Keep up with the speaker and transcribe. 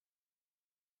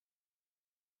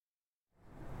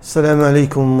السلام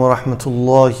عليكم ورحمة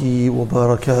الله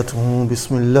وبركاته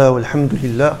بسم الله والحمد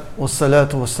لله والصلاة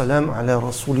والسلام على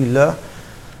رسول الله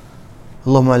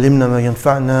اللهم علمنا ما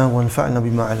ينفعنا وانفعنا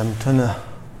بما علمتنا.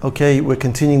 Okay, we're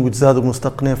continuing with Zad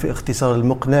al-Mustaqni fi Ikhtisar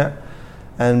al-Muqni',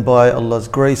 and by Allah's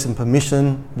grace and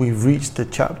permission we've reached the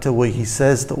chapter where he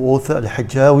says, the author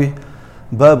Al-Hajjawi,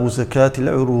 Babu Zakat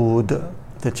al-Urud,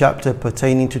 the chapter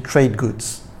pertaining to trade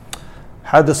goods.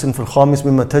 حدث في الخامس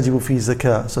مما تجب فيه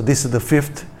زكاة. So this is the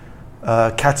fifth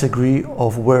category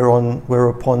of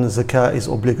whereupon zakah is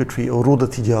obligatory. Urud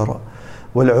al-tijara.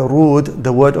 Wal-urud,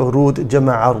 the word urud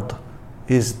jama' ard,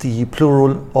 is the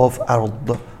plural of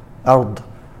ard. Ard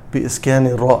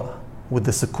bi-iskan ra, with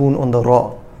the sukoon on the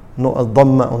ra, not a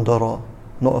dhamma on the ra,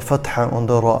 not a fatha on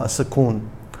the ra, a sukoon.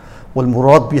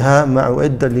 Wal-murad biha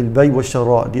ma'u'idda lil-bay wa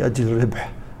shara' li ajli ribh.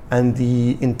 And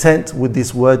the intent with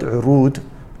this word urud,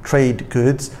 trade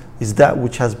goods, is that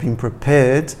which has been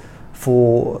prepared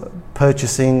for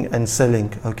purchasing and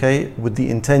selling, okay, with the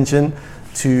intention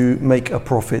to make a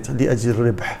profit. لأجل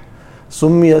الربح.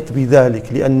 سميت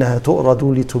بذلك لأنها تؤرد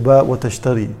لتباع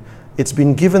وتشتري. It's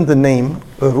been given the name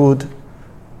urud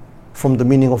from the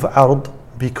meaning of ard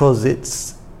because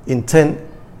its intent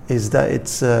is that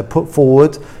it's put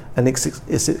forward and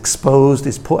it's exposed,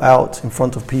 it's put out in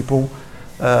front of people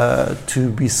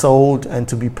to be sold and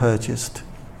to be purchased.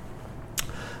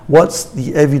 What's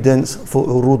the evidence for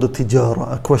urud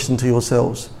al-tijara? A question to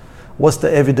yourselves. What's the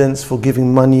evidence for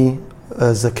giving money,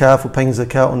 zakah, for paying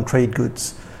zakah on trade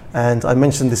goods? And I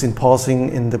mentioned this in passing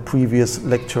in the previous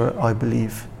lecture, I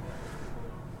believe.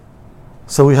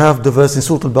 So we have the verse in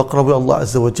Surah Al-Baqarah where Allah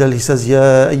Azza wa Jal, He says,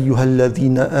 يَا أَيُّهَا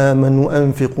الَّذِينَ آمَنُوا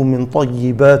أَنفِقُوا مِنْ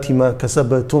طَيِّبَاتِ مَا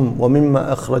كَسَبَتُمْ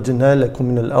وَمِمَّا أَخْرَجْنَا لَكُمْ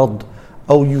مِنَ الْأَرْضِ.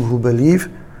 O you who believe,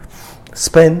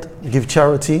 spend, give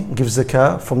charity, give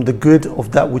zakah from the good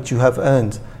of that which you have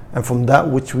earned and from that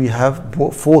which we have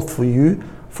brought forth for you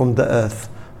from the earth.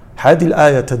 هذه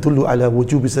الآية تدل على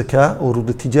وجوب زكاة urud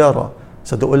التجارة.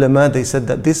 So the ulama, they said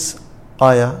that this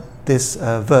ayah, this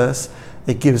verse,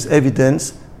 it gives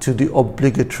evidence to the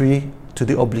obligation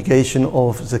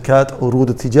of zakat urud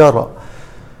التجارة.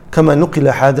 كما نقل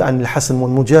هذا عن الحسن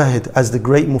والمجاهد, as the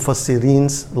great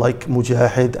mufassirins like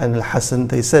Mujahid and Al-Hasan,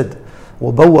 they said,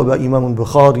 وبوب إمام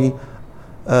البخاري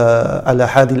على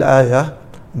هذه الآية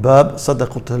باب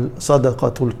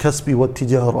صدقة الكسب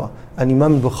والتجارة. And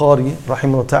Imam al-Bukhari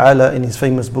rahimahullah ta'ala, in his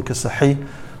famous book As-Sahih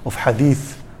of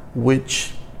Hadith,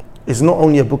 which is not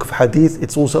only a book of Hadith,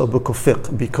 it's also a book of fiqh,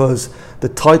 because the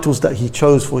titles that he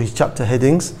chose for his chapter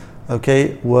headings,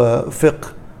 okay, were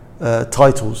fiqh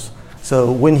titles.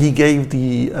 So when he gave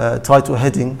the title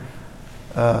heading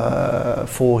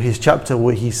for his chapter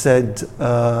where he said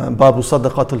Babu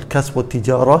Sadaqat al-Kasb wa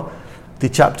Tijara, the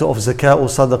chapter of zakah or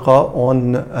sadaqah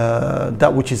on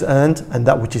that which is earned and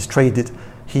that which is traded,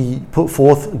 he put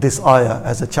forth this ayah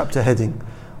as a chapter heading,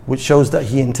 which shows that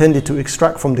he intended to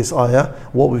extract from this ayah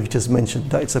what we've just mentioned,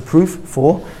 that it's a proof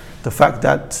for the fact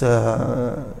that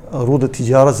urud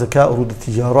al-tijara, zakah urud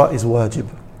al-tijara is wajib.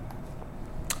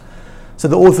 So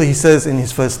the author, he says in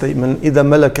his first statement, إِذَا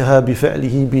مَلَكَهَا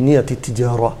بِفَعْلِهِ بِنِيَةِ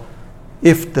التِّجَارَةِ.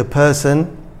 If the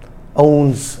person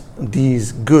owns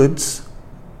these goods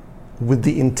with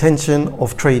the intention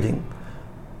of trading,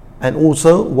 and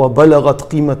also وَبَلَغَتْ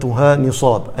قِيمَتُهَا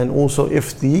نِصَابٍ, and also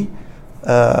if the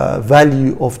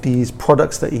value of these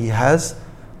products that he has,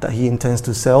 that he intends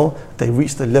to sell, they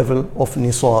reach the level of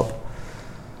nisab.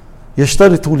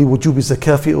 يَشْتَرِطُ لِوُجُوبِ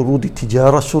الزَّكَاةِ فِي أُرُودِ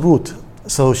التِّجَارَةِ شُرُوطٍ.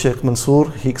 So Shaykh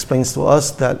Mansour, he explains to us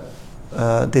that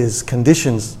there's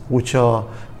conditions which are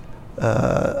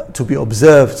to be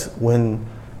observed when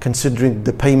considering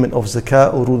the payment of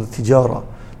zakah urud al-tijara.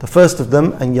 The first of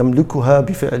them, أن يملكها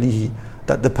بفعله,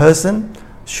 that the person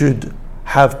should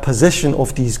have possession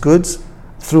of these goods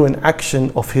through an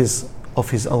action of his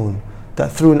own.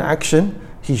 That through an action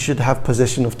he should have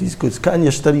possession of these goods. كأن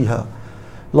يشتريها,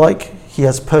 like he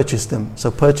has purchased them.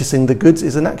 So purchasing the goods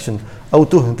is an action. أو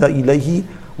تهدى إليه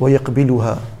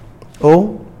ويقبلها,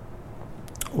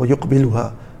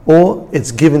 or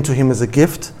it's given to him as a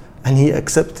gift and he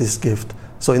accepts this gift.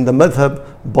 So in the madhab,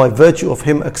 by virtue of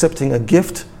him accepting a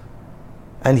gift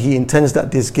and he intends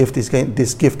that this gift is going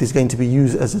to be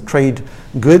used as a trade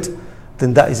good,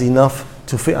 then that is enough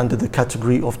to fit under the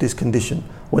category of this condition.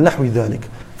 ونحو ذلك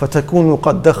فتكون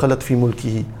قد دخلت في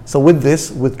ملكه. So with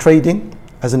this, with trading,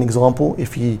 as an example,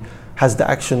 if he has the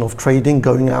action of trading,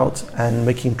 going out and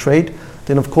making trade,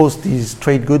 then of course these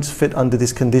trade goods fit under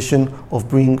this condition of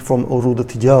being from urud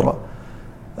al-tijara.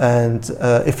 And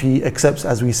if he accepts,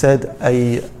 as we said,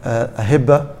 a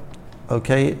hibba,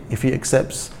 okay, if he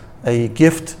accepts a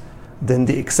gift, then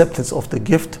the acceptance of the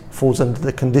gift falls under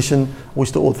the condition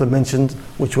which the author mentioned,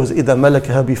 which was إِذَا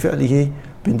مَلَكَهَا بِفِعْلِهِ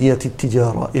بِنِيَّةِ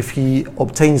التِّجَارَةِ, if he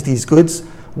obtains these goods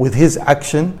with his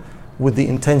action with the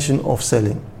intention of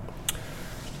selling.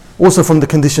 Also from the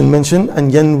condition mentioned,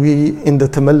 أن ينوي عند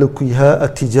تملكها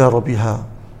التجارة بها,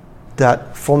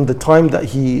 that from the time that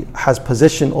he has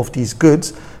possession of these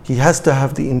goods, he has to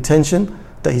have the intention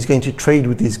that he's going to trade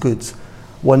with these goods.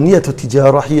 وَالنِّيَّةُ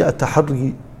التِّجَارَةِ هِيَ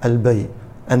التَّحَرِّي الْبَيْءِ,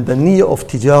 and the niyyah of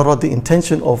tijara, the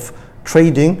intention of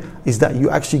trading, is that you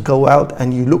actually go out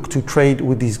and you look to trade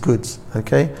with these goods.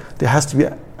 Okay, there has to be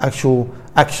actual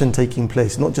action taking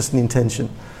place, not just an intention.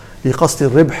 لِقَصْدِ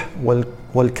الرِّبْحِ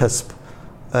وَالْكَسْبِ,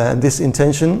 and this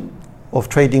intention of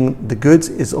trading the goods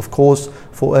is of course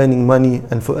for earning money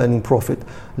and for earning profit.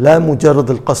 لا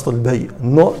مجرد القصد البيع,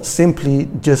 not simply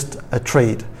just a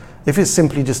trade. If it's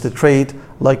simply just a trade,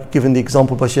 like given the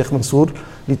example by Sheikh Mansour,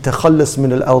 لِتَخَلَّصْ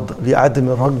مِنَ الْأَرْضِ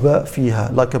لِعَدَمِ الرَّغْبَةِ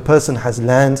فِيهَا, like a person has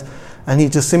land and he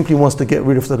just simply wants to get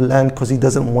rid of the land because he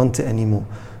doesn't want it anymore.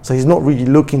 So he's not really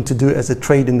looking to do it as a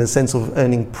trade in the sense of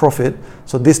earning profit.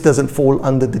 So this doesn't fall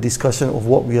under the discussion of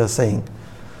what we are saying.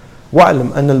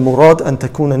 وَاعْلَمْ أَنَّ الْمُرَادَ أَن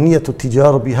تَكُونَ نِيَّةُ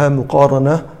التِّجَارَةِ بِهَا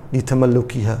مُقَارَنَةً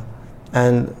لِتَمَلُّكِهَا,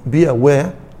 and be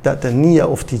aware that the niyyah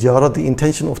of tijara, the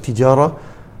intention of tijara,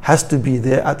 has to be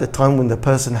there at the time when the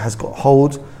person has got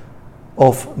hold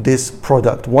of this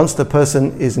product. Once the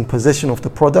person is in possession of the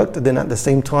product, then at the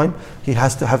same time he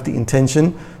has to have the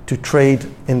intention to trade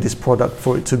in this product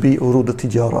for it to be urud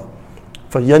al-tijara.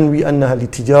 فَيَنْوِي أَنَّهَا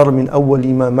لِتِجَارَةٍ مِنْ أَوَّلِ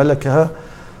مَا مَلَكَهَا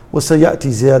وَسَيَأْتِي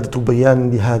زِيَادَةُ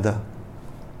بَيَانٍ لِهَذَا.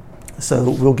 So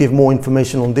we'll give more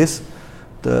information on this,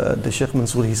 the Sheikh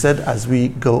Mansour, he said, as we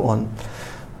go on.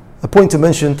 A point to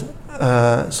mention,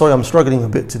 sorry I'm struggling a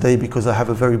bit today because I have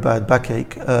a very bad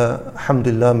backache.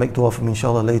 Alhamdulillah, make dua for me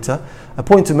inshallah later. A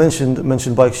point to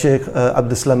mentioned by Sheikh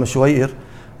Abdussalam Shuwair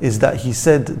is that he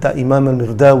said that Imam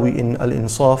al-Mirdawi in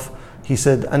Al-Insaf, he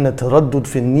said أَنَّ تَرَدُّدْ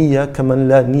فِي النِّيَّةِ كَمَنْ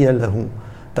لَا نِيَّ لَهُ,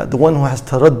 that the one who has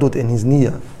taraddud in his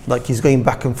niyyah, like he's going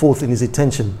back and forth in his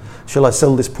intention, shall I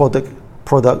sell this product,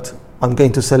 I'm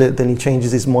going to sell it, then he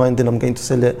changes his mind, then I'm going to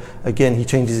sell it again, he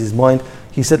changes his mind.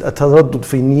 He said التردد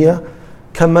في النية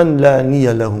كمن لا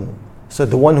نية له. So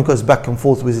the one who goes back and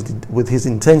forth with his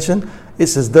intention,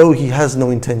 it's as though he has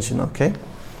no intention. Okay,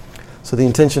 so the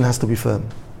intention has to be firm.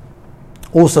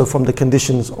 Also from the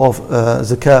conditions of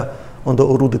zakah on the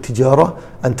urud al-tijara,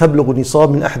 أن تبلغ نصاب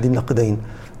من أحد النقدين,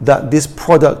 that this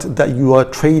product that you are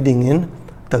trading in,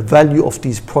 the value of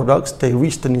these products, they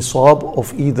reach the nisab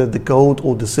of either the gold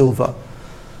or the silver.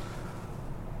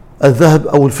 الذهب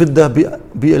أو الفضة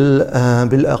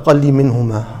بالأقل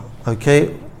منهما.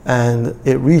 Okay, and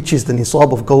it reaches the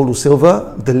nisab of gold or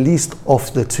silver, the least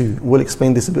of the two. We'll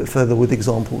explain this a bit further with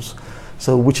examples.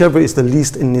 So whichever is the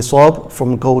least in nisab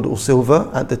from gold or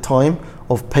silver at the time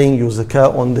of paying your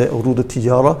zakah on the urud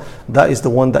al-tijara, that is the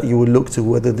one that you will look to,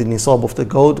 whether the nisab of the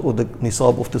gold or the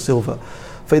nisab of the silver.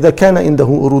 فإذا كان عنده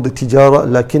عروض التجارة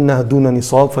لكنها دون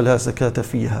نصاب فلا زكاة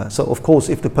فيها. So of course,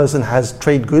 if the person has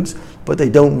trade goods but they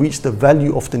don't reach the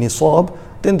value of the nisab,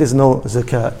 then there's no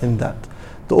zakah in that.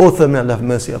 The author, may Allah have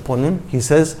mercy upon him, he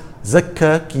says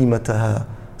zakka qimataha.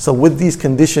 So with these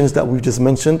conditions that we've just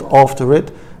mentioned after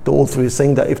it, the author is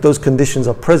saying that if those conditions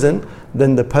are present,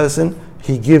 then the person,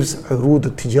 he gives urud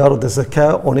al-tijara, the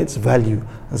zakah, on its value.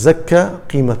 Zakka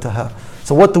qimataha.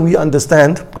 So what do we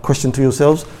understand? Question to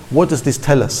yourselves, what does this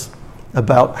tell us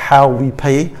about how we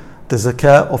pay the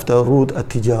zakah of the urud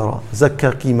al-tijara?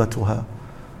 Zakka qimatuha.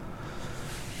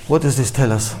 What does this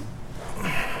tell us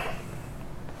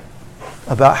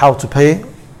about how to pay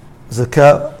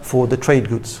zakah for the trade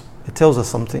goods? It tells us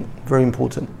something very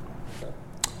important.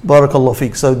 Barakallah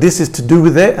fiqh. So this is to do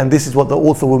with it, and this is what the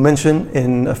author will mention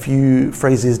in a few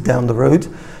phrases down the road.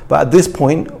 But at this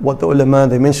point, what the ulama,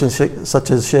 they mention,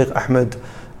 such as Sheikh Ahmed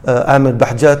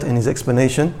Bahjat in his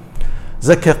explanation,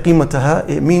 zakah qimataha,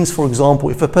 it means, for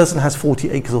example, if a person has 40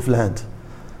 acres of land,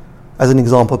 as an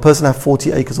example, a person has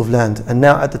 40 acres of land, and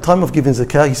now at the time of giving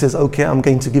zakah, he says, okay, I'm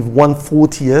going to give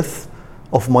 1/40th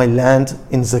of my land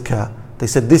in zakah. They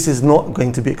said this is not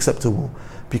going to be acceptable,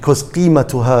 because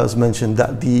qimatuha is mentioned,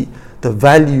 that the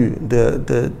value,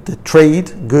 the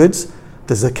trade goods,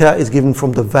 the zakah is given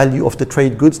from the value of the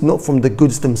trade goods, not from the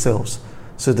goods themselves.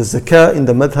 So the zakah in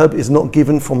the madhab is not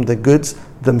given from the goods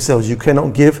themselves. You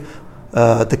cannot give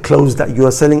the clothes that you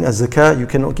are selling as zakah, you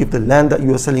cannot give the land that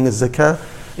you are selling as zakah.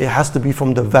 It has to be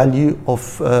from the value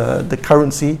of the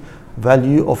currency,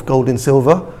 value of gold and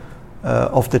silver,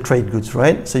 of the trade goods,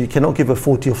 right? So you cannot give a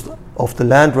 40th of the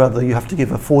land, rather you have to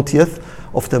give a 40th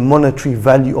of the monetary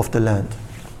value of the land.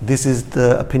 This is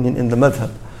the opinion in the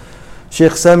madhab.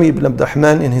 Sheikh Sami ibn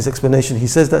Abdurrahman, in his explanation, he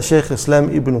says that Sheikh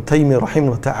Islam ibn Taymiyyah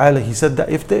rahimahullah ta'ala, he said that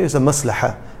if there is a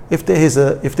maslaha, if there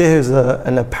is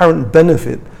an apparent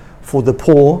benefit for the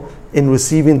poor in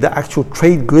receiving the actual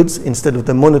trade goods instead of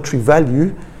the monetary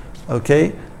value,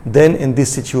 okay, then in this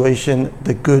situation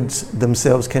the goods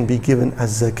themselves can be given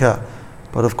as zakah.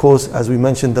 But of course, as we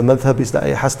mentioned, the madhab is that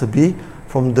it has to be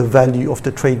from the value of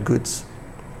the trade goods.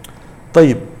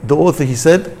 طيب, the author, he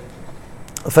said,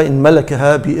 فَإِن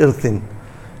مَلَكَهَا بِإِرْثٍ,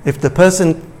 if the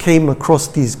person came across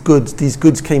these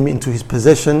goods came into his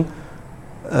possession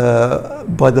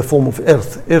by the form of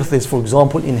irth. Irth is, for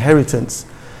example, inheritance.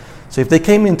 So if they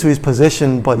came into his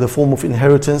possession by the form of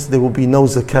inheritance, there will be no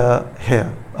zakah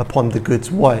here upon the goods.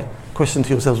 Why? Question to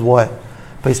yourselves, why?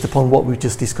 Based upon what we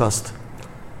just discussed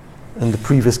in the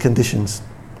previous conditions.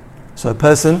 So a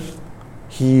person,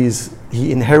 he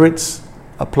inherits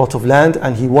a plot of land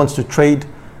and he wants to trade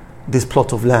this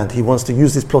plot of land. He wants to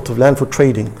use this plot of land for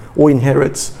trading, or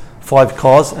inherits 5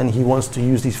 cars and he wants to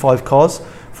use these 5 cars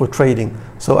for trading.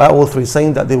 So our author is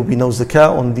saying that there will be no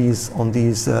zakah on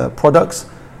these products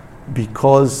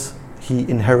because he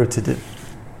inherited it.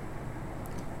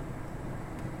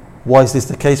 Why is this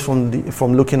the case?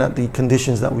 From looking at the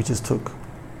conditions that we just took.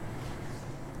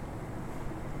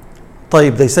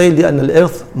 طيب, they say لأن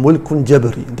الإرث ملك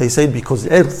جبري. They say because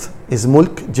irth is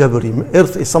mulk jabari.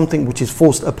 Irth is something which is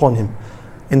forced upon him,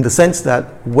 in the sense that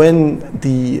when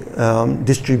the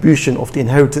distribution of the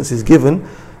inheritance is given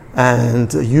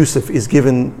and Yusuf is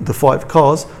given the 5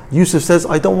 cars, Yusuf says,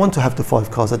 I don't want to have the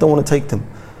 5 cars, I don't want to take them.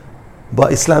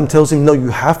 But Islam tells him, no, you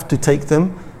have to take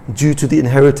them due to the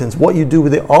inheritance. What you do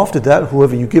with it after that,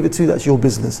 whoever you give it to, that's your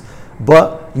business.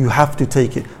 But you have to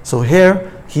take it. So here,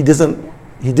 he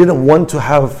didn't want to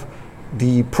have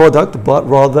the product, but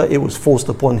rather it was forced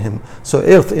upon him. So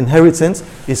irth, inheritance,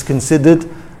 is considered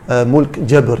mulk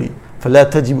jabari.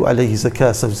 فَلَا تَجِبُ عَلَيْهِ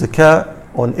zakah. So zakah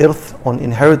on irth, on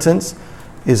inheritance,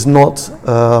 is not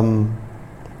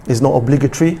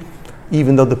obligatory,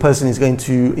 even though the person is going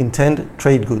to intend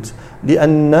trade goods.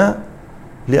 لأنه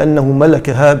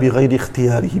ملكها بغير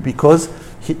اختياره, because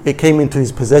it came into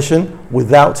his possession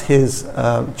without his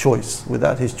choice.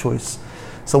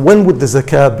 So when would the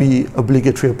zakah be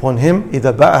obligatory upon him?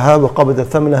 إذا باعها وقبض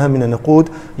ثمنها من النقود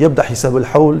يبدأ حساب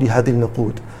الحول لهذه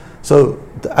النقود. So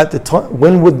at the time,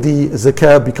 when would the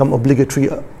zakah become obligatory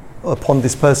upon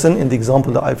this person? In the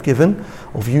example that I've given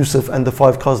of Yusuf and the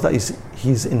 5 cars that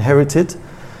he's inherited,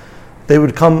 they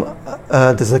would come.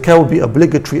 The zakah will be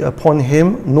obligatory upon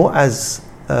him, not as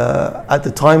at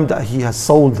the time that he has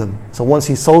sold them. So once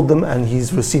he sold them and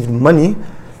he's received money,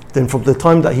 then from the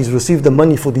time that he's received the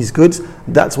money for these goods,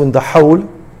 that's when the hawl,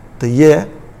 the year,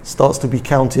 starts to be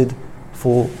counted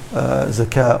for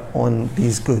zakah on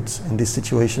these goods in this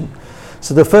situation.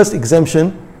 So the first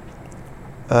exemption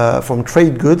from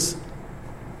trade goods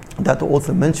that the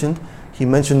author mentioned, he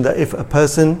mentioned that if a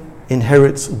person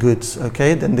inherits goods,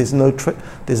 okay, then there's no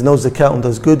zakah on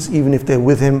those goods, even if they're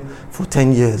with him for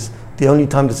 10 years. The only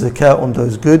time the zakah on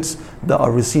those goods that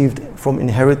are received from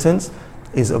inheritance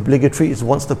is obligatory is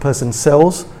once the person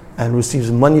sells and receives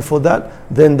money for that,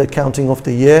 then the counting of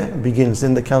the year begins,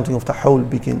 then the counting of the hawl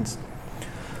begins.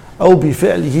 أو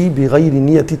بفعله بغير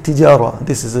نية التجارة.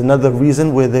 This is another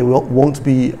reason where there won't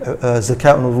be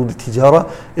zakah on urud al-tijara.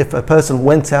 If a person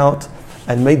went out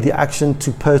and made the action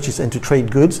to purchase and to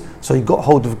trade goods, so he got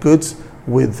hold of goods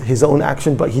with his own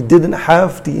action, but he didn't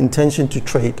have the intention to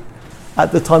trade.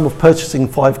 At the time of purchasing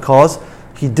 5 cars,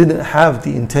 he didn't have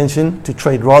the intention to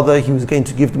trade, rather he was going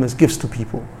to give them as gifts to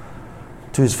people,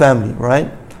 to his family,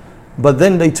 right? But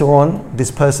then later on,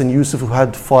 this person, Yusuf, who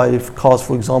had 5 cars,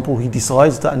 for example, he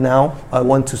decides that now I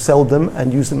want to sell them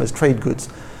and use them as trade goods.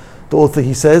 The author,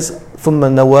 he says, ثُمَّ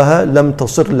نَوَاهَا لَمْ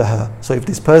تَصِرْ لَهَا. So if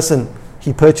this person,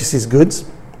 he purchases goods,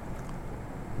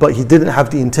 but he didn't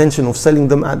have the intention of selling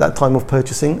them at that time of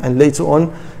purchasing, and later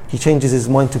on he changes his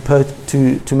mind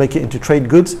to make it into trade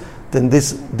goods, then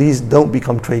these don't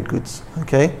become trade goods.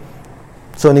 Okay?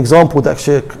 So an example that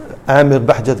Sheikh Amir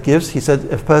Bahjat gives, he said,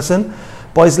 if a person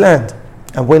buys land,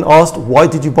 and when asked, why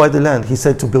did you buy the land? He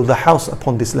said, to build a house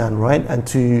upon this land, right? And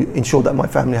to ensure that my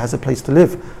family has a place to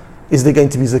live. Is there going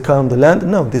to be zakah on the land?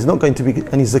 No, there's not going to be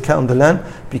any zakah on the land,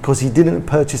 because he didn't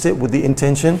purchase it with the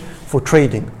intention for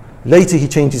trading. Later he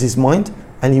changes his mind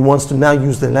and he wants to now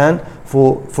use the land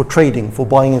for trading, for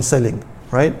buying and selling,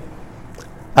 right?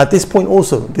 At this point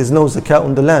also, there's no zakah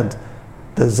on the land.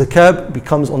 The zakah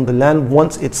becomes on the land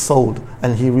once it's sold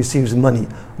and he receives money.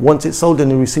 Once it's sold and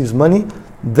he receives money,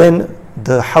 then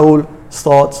the hawl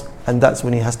starts, and that's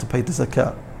when he has to pay the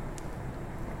zakah.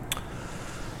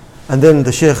 And then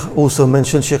the Sheikh also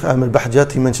mentioned, Sheikh Amir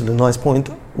Bahjat, he mentioned a nice point,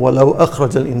 وَلَوْ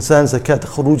أَخْرَجَ الْإِنسَانِ زَكَاةَ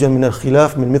خُرُوجًا مِنَ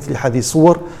الْخِلَافِ مِنْ مِثْلِ حَدِي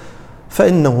صُوَرٍ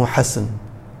فَإِنَّهُ حَسَنٌ.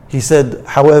 He said,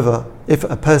 however, if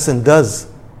a person does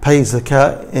pay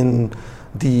zakat in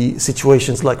the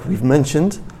situations like we've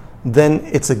mentioned, then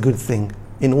it's a good thing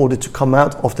in order to come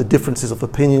out of the differences of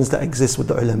opinions that exist with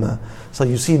the ulama. So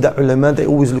you see that ulama, they're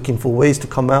always looking for ways to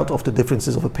come out of the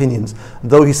differences of opinions.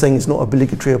 Though he's saying it's not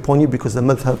obligatory upon you because the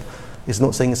madhab is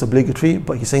not saying it's obligatory,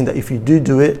 but he's saying that if you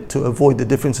do it to avoid the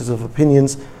differences of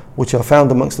opinions which are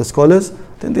found amongst the scholars,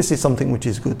 then this is something which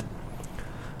is good.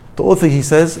 The author, he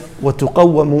says,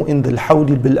 وَتُقَوَّمُ إِنْ دَ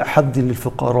الْحَوْلِ بِالْأَحَدِّ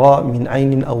لِلْفُقَرَاءِ مِنْ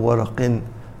عَيْنٍ أَوْ وَرَقٍ.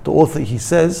 The author, he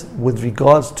says, with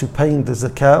regards to paying the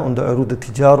zakah on the urud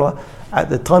al-tijara, at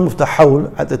the time of the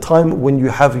hawl, at the time when you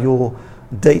have your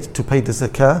date to pay the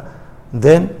zakah,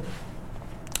 then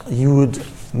you would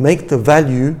make the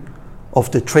value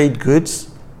of the trade goods,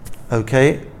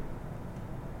 okay,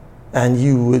 and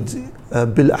you would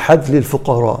bil-ahad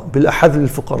lil-fuqara. Bil-ahad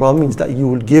lil-fuqara means that you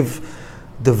will give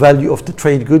the value of the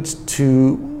trade goods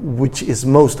to which is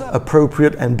most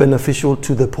appropriate and beneficial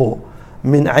to the poor.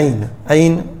 Min ayn.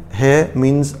 Ayn here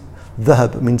means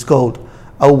dhahab, means gold.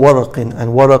 Aw waraqin,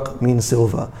 and waraq means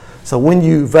silver. So when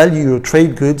you value your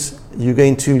trade goods, you're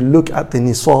going to look at the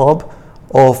nisab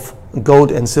of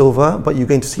gold and silver, but you're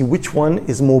going to see which one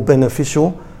is more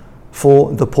beneficial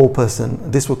for the poor person.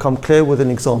 This will come clear with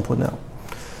an example now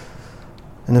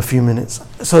in a few minutes.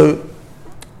 So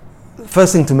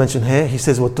first thing to mention here, he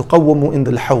says وَتُقَوَّمُ إِنْ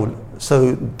دَ الْحَوْلِ.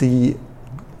 So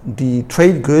the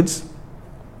trade goods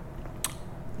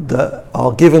that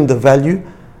are given the value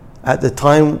at the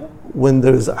time when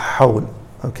there is a hawl,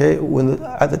 okay,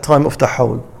 at the time of the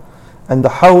hawl. And the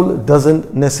hawl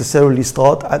doesn't necessarily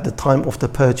start at the time of the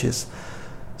purchase.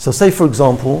 So say for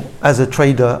example, as a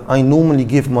trader, I normally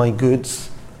give my goods,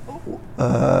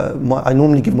 I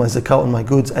normally give my zakat on my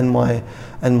goods and my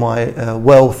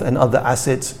wealth and other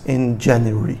assets in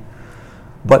January.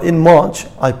 But in March,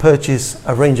 I purchase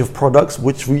a range of products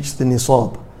which reach the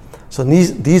nisab. So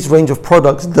these range of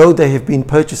products, though they have been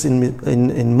purchased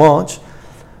in March,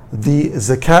 the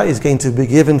zakat is going to be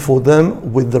given for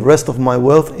them with the rest of my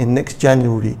wealth in next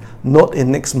January, not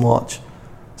in next March.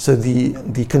 So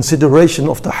the consideration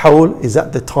of the hawl is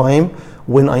at the time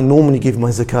when I normally give my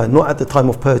zakat, not at the time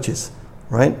of purchase,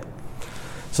 right?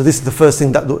 So this is the first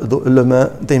thing that the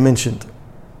ulama, they mentioned.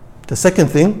 The second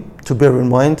thing to bear in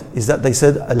mind is that they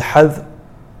said al-hadh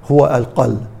huwa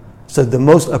al-qal. So the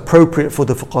most appropriate for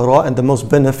the fuqara and the most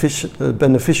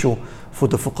beneficial for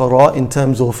the fuqara in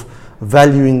terms of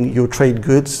valuing your trade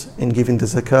goods in giving the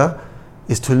zakah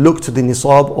is to look to the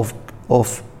nisab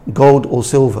of gold or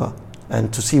silver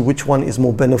and to see which one is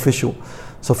more beneficial.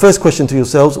 So first question to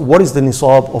yourselves, what is the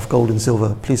nisab of gold and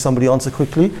silver? Please somebody answer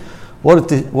quickly.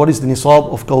 What is the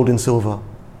nisab of gold and silver?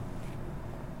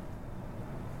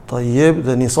 Tayyib,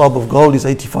 the nisab of gold is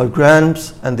 85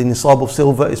 grams and the nisab of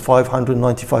silver is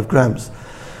 595 grams.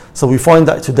 So we find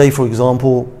that today, for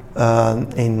example,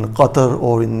 in Qatar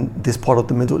or in this part of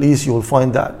the Middle East, you will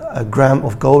find that a gram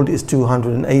of gold is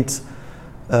 208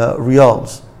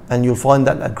 riyals, and you'll find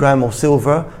that a gram of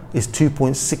silver is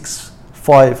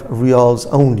 2.65 riyals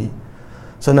only.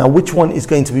 So now which one is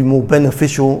going to be more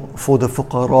beneficial for the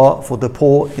fuqara, for the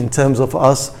poor, in terms of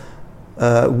us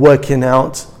working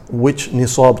out which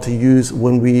nisab to use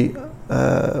when we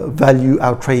value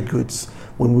our trade goods?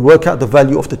 When we work out the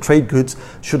value of the trade goods,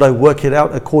 should I work it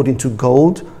out according to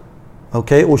gold,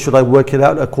 okay, or should I work it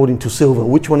out according to silver?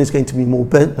 Which one is going to be more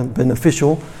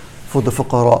beneficial for the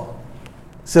fuqara?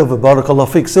 Silver, barakallah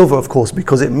fiqh, silver of course,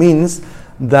 because it means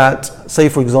that, say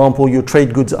for example, your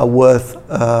trade goods are worth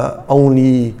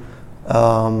only,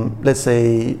 let's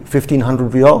say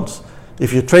 1500 riyals.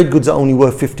 If your trade goods are only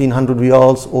worth 1500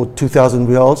 riyals or 2000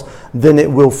 riyals, then it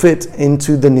will fit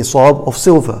into the nisab of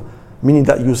silver, meaning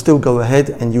that you still go ahead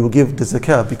and you will give the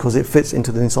zakah because it fits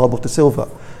into the nisab of the silver.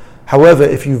 However,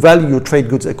 if you value your trade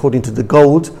goods according to the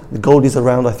gold is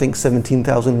around, I think,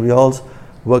 17,000 riyals,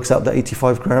 works out the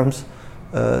 85 grams,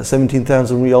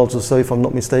 17,000 riyals or so, if I'm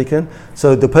not mistaken.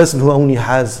 So the person who only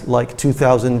has like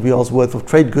 2,000 riyals worth of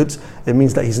trade goods, it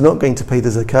means that he's not going to pay the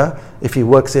zakah if he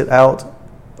works it out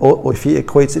or if he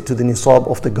equates it to the nisab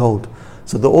of the gold.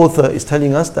 So the author is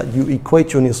telling us that you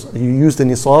use the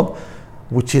nisab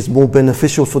which is more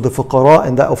beneficial for the fuqara,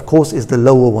 and that of course is the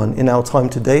lower one. In our time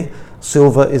today,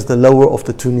 silver is the lower of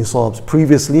the two nisabs.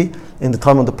 Previously, in the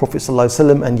time of the Prophet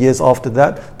ﷺ and years after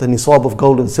that, the nisab of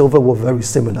gold and silver were very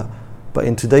similar. But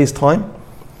in today's time,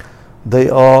 they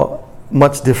are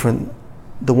much different.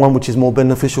 the one which is more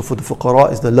beneficial for the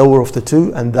fuqara is the lower of the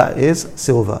two, and that is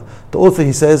silver. The author,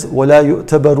 he says, وَلَا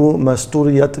يُؤْتَبَرُ مَا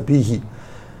اسْتُرِيَتْ بِهِ.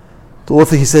 The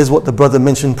author, he says, what the brother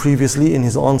mentioned previously in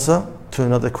his answer to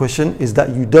another question is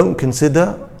that you don't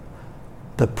consider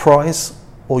the price,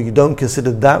 or you don't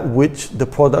consider that which the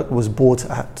product was bought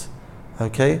at.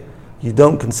 Okay? You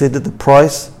don't consider the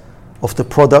price of the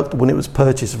product when it was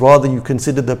purchased. Rather, you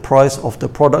consider the price of the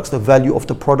products, the value of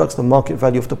the products, the market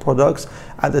value of the products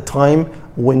at the time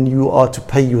when you are to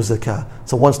pay your zakah.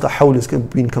 So once the hawl has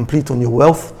been complete on your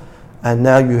wealth, and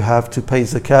now you have to pay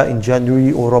zakah in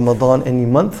January or Ramadan, any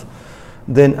month,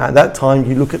 then at that time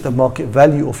you look at the market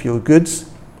value of your goods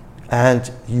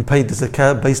and you pay the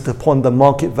zakah based upon the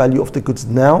market value of the goods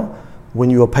now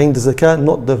when you are paying the zakah,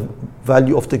 not the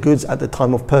value of the goods at the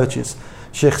time of purchase.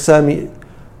 Sheikh Sami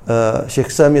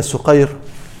al-Suqayr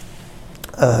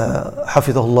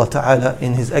Hafidhahullah Ta'ala,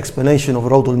 in his explanation of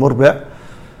Rawd al-Murbi',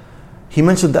 he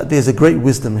mentioned that there's a great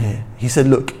wisdom here. He said,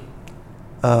 look,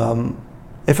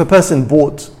 if a person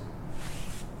bought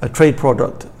a trade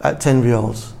product at 10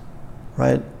 riyals,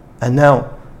 right, and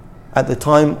now at the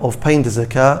time of paying the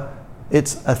zakah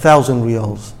it's 1,000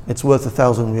 riyals, it's worth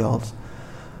 1,000 riyals.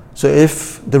 So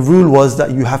if the rule was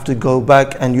that you have to go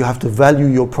back and you have to value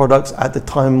your products at the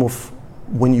time of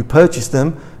when you purchase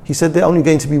them, he said they're only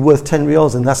going to be worth 10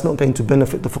 riyals, and that's not going to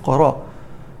benefit the fuqara.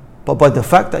 But by the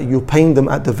fact that you're paying them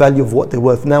at the value of what they're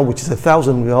worth now, which is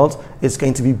 1,000 riyals, it's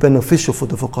going to be beneficial for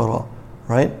the fuqara,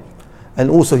 right? And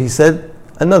also he said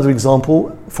another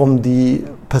example from the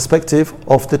perspective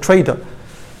of the trader.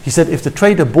 He said if the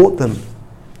trader bought them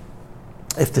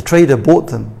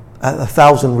at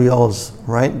 1,000 riyals,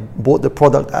 right? Bought the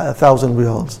product at 1,000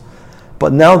 riyals,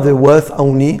 but now they're worth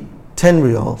only 10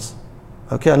 riyals.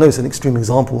 Okay, I know it's an extreme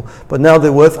example, but now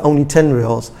they're worth only 10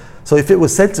 riyals. So if it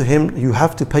was said to him, you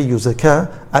have to pay your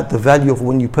zakah at the value of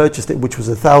when you purchased it, which was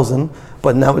 1,000,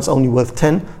 but now it's only worth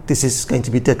 10, this is going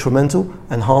to be detrimental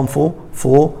and harmful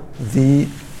for the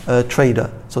trader.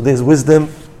 So there's wisdom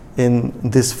in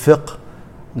this fiqh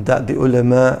that the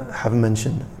ulama have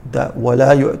mentioned, that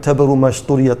وَلَا يُعْتَبَرُ مَا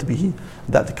اشْتُرِيَتْ بِهِ,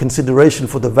 that the consideration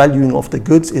for the valuing of the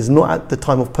goods is not at the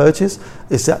time of purchase,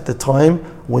 it's at the time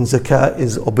when zakah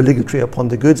is obligatory upon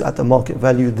the goods at the market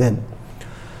value then.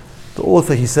 The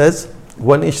author, he says,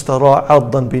 وَنْ اشْتَرَى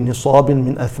عَرْضًا بِنِصَابٍ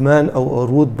مِنْ أَثْمَانٍ أَوْ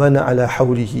أَرُودٍ بَنَى عَلَى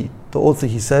حَوْلِهِ. The author,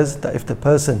 he says that if the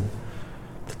person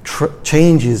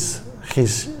changes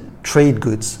his trade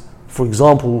goods, for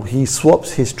example, he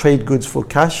swaps his trade goods for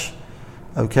cash,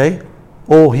 okay,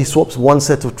 or he swaps one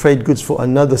set of trade goods for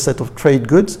another set of trade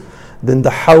goods, then the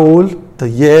hawl, the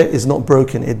year, is not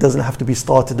broken. It doesn't have to be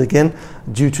started again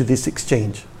due to this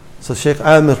exchange. So Sheikh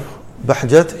Amir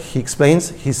Bahjat, he explains,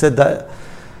 he said that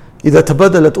إذا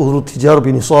تبادلت أهور التجار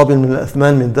بنصاب من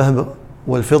الأثمان من ذهب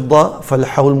والفضة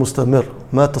فالحول مستمر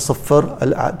ما تصفر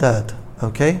الأعداد.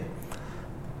 Okay,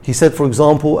 he said, for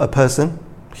example, a person,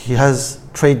 he has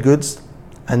trade goods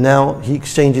and now he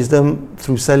exchanges them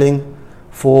through selling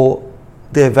for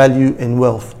their value in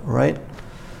wealth, right?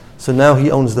 So now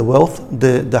he owns the wealth.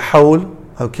 The hawl,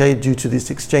 okay, due to this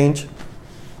exchange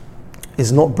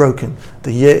is not broken.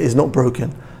 The year is not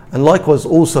broken. And likewise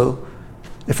also,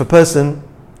 if a person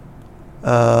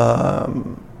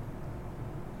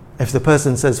if the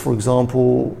person says, for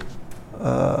example,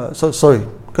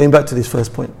 going back to this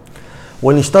first point,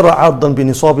 when اشترى عرضا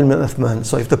بنصاب من الأثمان,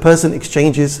 so if the person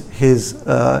exchanges his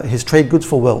trade goods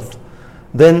for wealth,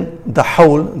 then the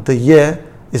hawl, the year,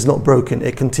 is not broken,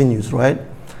 it continues, right?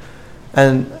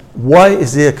 And why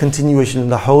is there a continuation in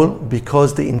the hawl?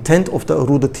 Because the intent of the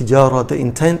urud al-tijara, the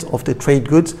intent of the trade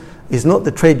goods, is not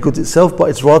the trade goods itself, but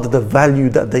it's rather the value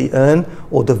that they earn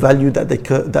or the value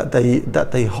that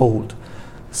they hold.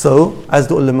 So, as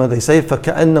the ulama, they say,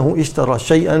 فَكَأَنَّهُ اشْتَرَى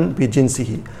شَيْئًا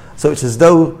بِجِنْسِهِ. So it's as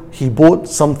though he bought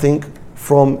something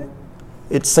from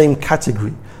its same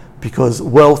category, because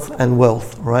wealth and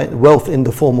wealth, right? Wealth in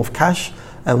the form of cash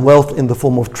and wealth in the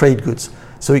form of trade goods.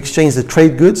 So exchange the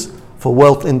trade goods for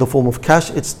wealth in the form of cash.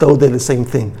 It's though they're the same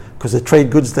thing, because the trade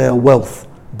goods, they are wealth,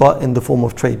 but in the form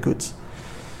of trade goods.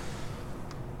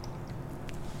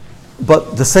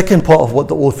 But the second part of what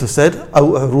the author said,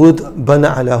 أو عروض بنى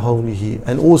على حوله,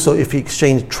 and also if he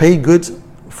exchanged trade goods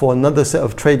for another set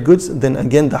of trade goods, then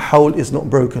again the hawl is not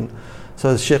broken. So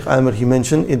as Sheikh Amir, he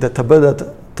mentioned, إذا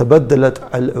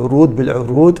تبدلت العروض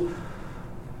بالعروض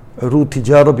عروض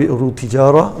تجارة بعروض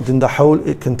تجارة, then the hawl,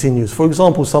 it continues. For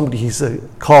example, somebody, he's a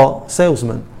car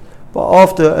salesman, but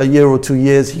after a year or 2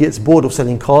 years he gets bored of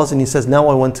selling cars and he says, now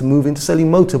I want to move into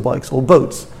selling motorbikes or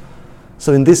boats.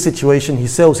 So in this situation, he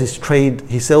sells his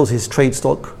trade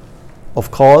stock of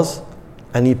cars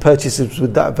and he purchases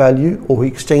with that value, or he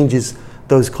exchanges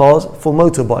those cars for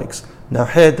motorbikes. Now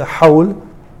here the hawl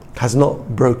has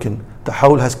not broken. The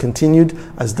hawl has continued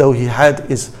as though he had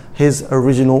his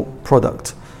original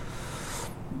product.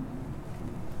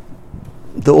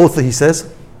 The author, he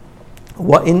says,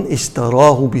 وَإِنْ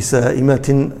اشْتَرَاهُ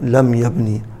بِسَائِمَةٍ لَمْ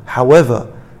يَبْنِي.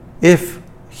 However, if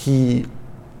he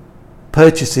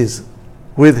purchases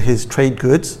with his trade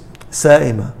goods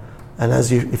sa'ima, and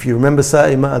if you remember,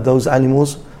 sa'ima are those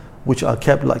animals which are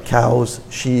kept like cows,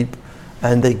 sheep,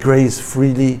 and they graze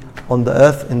freely on the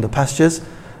earth in the pastures,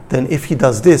 then if he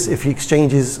does this, if he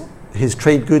exchanges his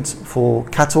trade goods for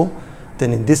cattle,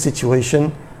 then in this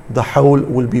situation the hawl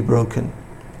will be broken.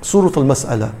 Surah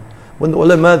al-Mas'ala. When the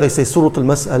ulama, they say Surah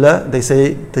al-Mas'ala, they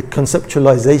say the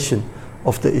conceptualization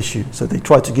of the issue. So they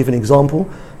try to give an example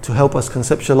to help us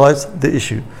conceptualize the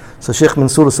issue. So Shaykh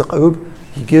Mansour Saq'ub,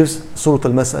 he gives Surah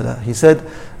al-Mas'ala. He said,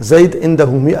 Zayd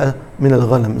indahu mi'a min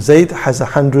al-ghanam. Zayd has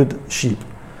 100 sheep.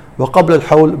 وَقَبْلَ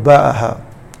الْحَوْلِ بَاعَهَا.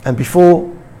 And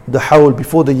before the hawl,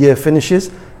 before the year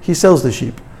finishes, he sells the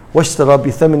sheep. وَاشْتَرَى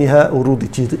بِثَمْنِهَا أُرُودِ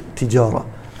تِجَارَةً.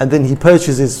 And then he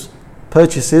purchases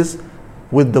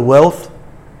with the wealth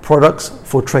products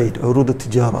for trade, عروض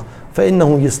التجارة.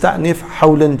 فإنه يستأنف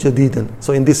حولا جديدا.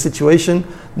 So in this situation,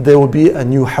 there will be a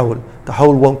new hawl. The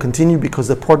hawl won't continue because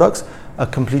the products are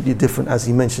completely different, as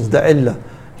he mentions. The illah,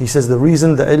 he says the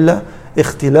reason, the illah,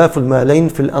 اختلاف المالين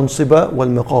في الأنصبة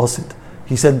والمقاصد.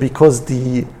 He said because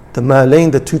the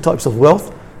malain, the two types of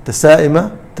wealth, the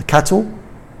sa'ima, the cattle,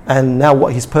 and now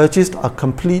what he's purchased are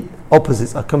complete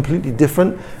opposites, are completely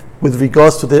different with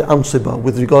regards to their ansiba,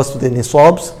 with regards to their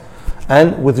nisabs,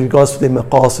 and with regards to their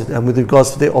maqasid, and with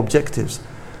regards to their objectives.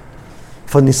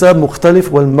 فالنساب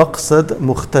مختلف والمقصد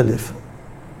مختلف.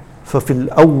 ففي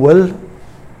الأول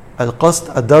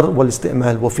القصد الدر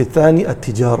والاستعمال وفي الثاني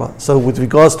التجارة. So with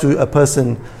regards to a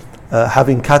person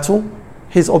having cattle,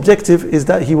 his objective is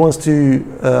that he wants to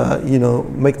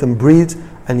make them breed,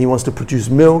 and he wants to produce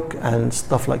milk and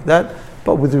stuff like that.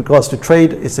 But with regards to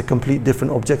trade, it's a complete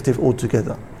different objective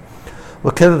altogether.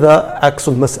 وكذا عكس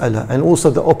المسألة, and also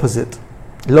the opposite.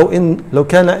 لو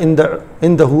كان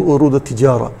عنده عروض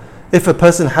التجارة. If a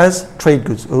person has trade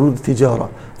goods, عروض التجارة,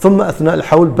 ثم أثناء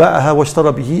الحول باعها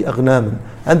واشترى به أغناما,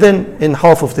 and then in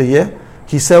half of the year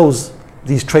he sells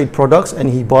these trade products and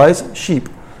he buys sheep.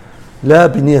 لا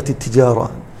بنية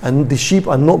التجارة, and the sheep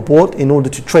are not bought in order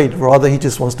to trade, rather he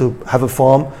just wants to have a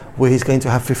farm where he's going to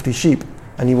have 50 sheep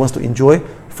and he wants to enjoy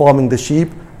farming the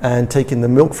sheep and taking the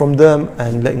milk from them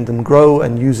and letting them grow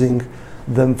and using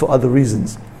them for other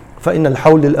reasons. فإن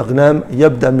الحول للأغنام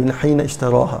يبدأ من حين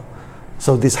اشتراها.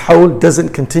 So this hawl doesn't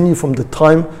continue from the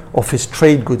time of his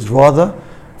trade goods, rather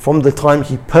from the time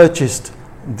he purchased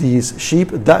these sheep,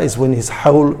 that is when his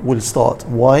hawl will start.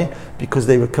 Why? Because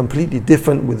they were completely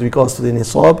different with regards to the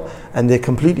nisab, and they're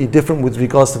completely different with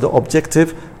regards to the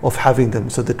objective of having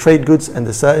them. So the trade goods and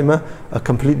the sa'ima are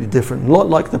completely different. Not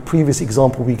like the previous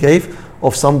example we gave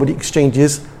of somebody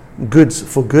exchanges goods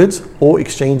for goods or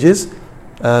exchanges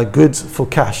goods for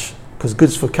cash. Because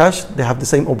goods for cash, they have the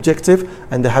same objective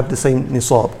and they have the same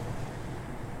nisab.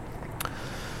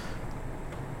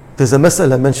 There's a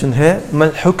mas'ala mentioned here.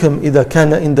 ما الحكم إذا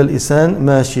كان عند الإنسان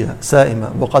ماشية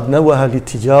سائمة وقد نوها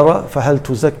للتجارة فهل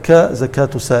تزكى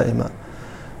زكاة سائمة.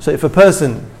 So if a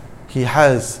person, he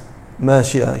has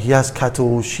mashia, he has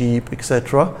cattle, sheep,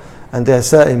 etc., and they're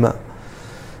sa'ima,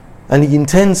 and he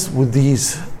intends with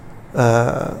these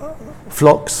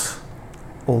flocks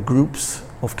or groups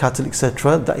of cattle,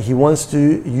 etc., that he wants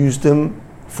to use them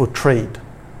for trade.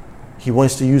 He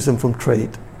wants to use them from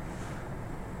trade.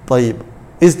 طيب,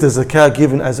 is the zakah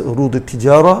given as urud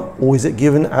al-tijara, or is it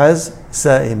given as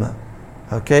sa'ima?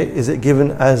 Okay, is it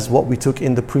given as what we took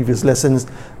in the previous lessons,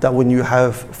 that when you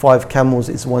have 5 camels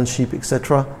it's 1 sheep,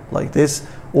 etc., like this?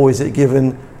 Or is it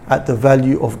given at the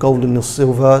value of gold and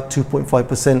silver,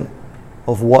 2.5%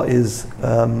 of what is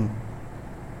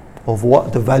of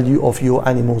what the value of your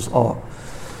animals are?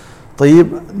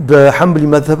 طيب, the Hanbali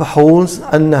madhab holds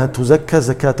أنها تزكى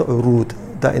زكاة عروض,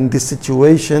 that in this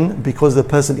situation, because the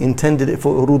person intended it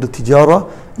for urud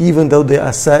al-tijara, even though they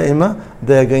are sa'ima,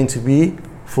 they are going to be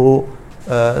for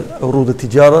urud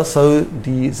al-tijara. So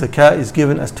the zakah is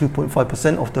given as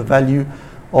 2.5% of the value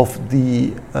of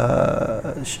the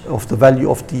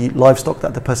value of the livestock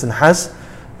that the person has,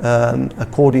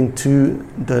 according to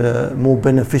the more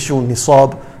beneficial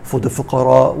nisab for the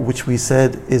fuqara, which we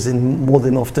said is in more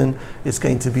than often it's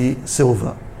going to be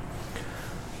silver.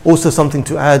 Also, something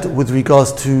to add with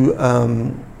regards to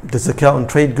the zakat on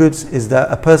trade goods is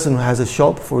that a person who has a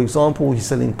shop, for example, he's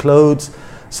selling clothes,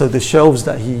 so the shelves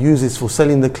that he uses for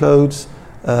selling the clothes,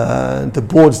 the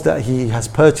boards that he has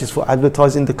purchased for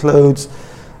advertising the clothes,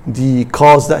 the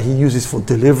cars that he uses for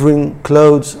delivering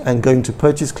clothes and going to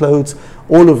purchase clothes,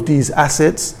 all of these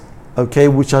assets, okay,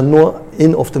 which are not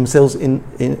in of themselves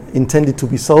intended to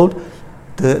be sold,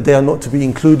 they are not to be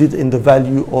included in the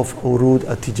value of urud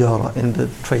at-tijara, in the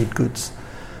trade goods.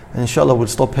 And inshallah we'll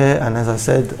stop here, and as I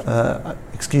said,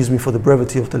 excuse me for the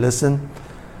brevity of the lesson.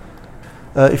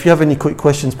 If you have any quick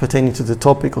questions pertaining to the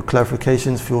topic or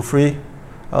clarifications, feel free.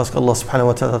 I ask Allah subhanahu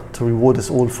wa ta'ala to reward us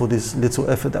all for this little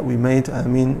effort that we made.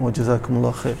 Ameen wa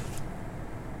jazakumullah khair.